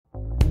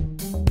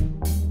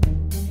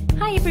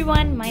Hi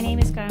everyone, my name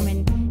is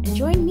Carmen, and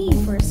join me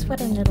for a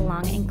sweater knit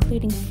along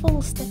including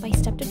full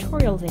step-by-step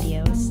tutorial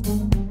videos.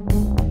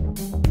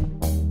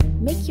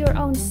 Make your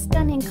own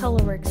stunning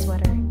colorwork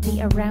sweater,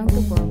 the around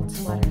the world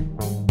sweater.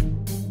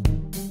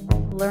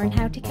 Learn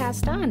how to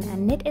cast on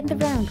and knit in the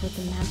round with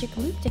the magic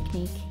loop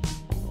technique.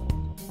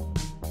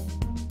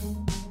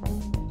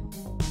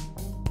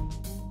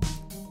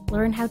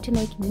 Learn how to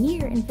make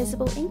near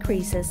invisible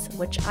increases,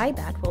 which I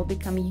bet will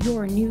become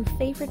your new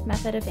favorite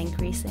method of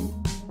increasing.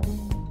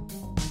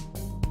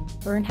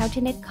 Learn how to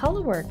knit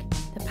colorwork.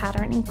 The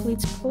pattern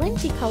includes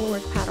plenty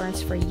colorwork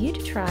patterns for you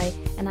to try,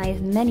 and I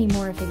have many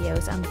more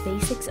videos on the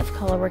basics of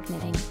colorwork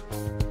knitting.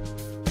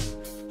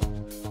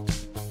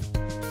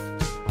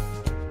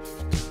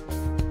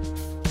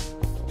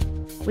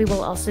 We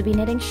will also be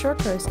knitting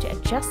short rows to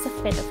adjust the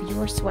fit of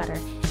your sweater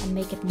and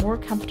make it more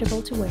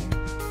comfortable to wear.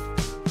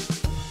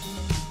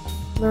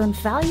 Learn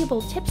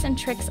valuable tips and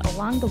tricks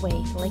along the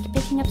way, like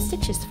picking up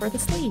stitches for the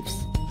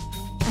sleeves.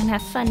 And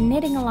have fun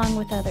knitting along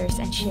with others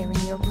and sharing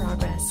your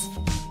progress.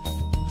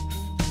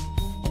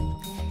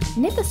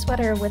 Knit the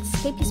sweater with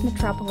Scapes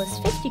Metropolis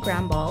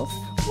 50-gram balls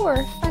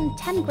or fun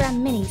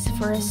 10-gram minis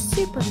for a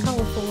super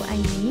colorful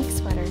and unique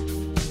sweater.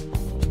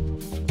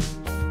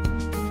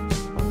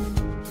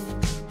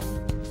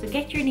 So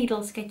get your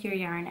needles, get your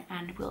yarn,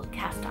 and we'll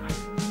cast on.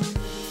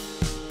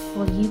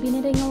 Will you be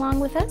knitting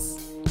along with us?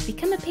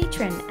 Become a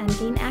patron and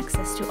gain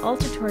access to all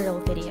tutorial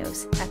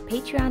videos at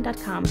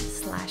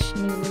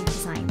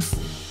patreon.com/newleafdesigns.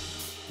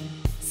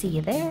 See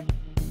you there!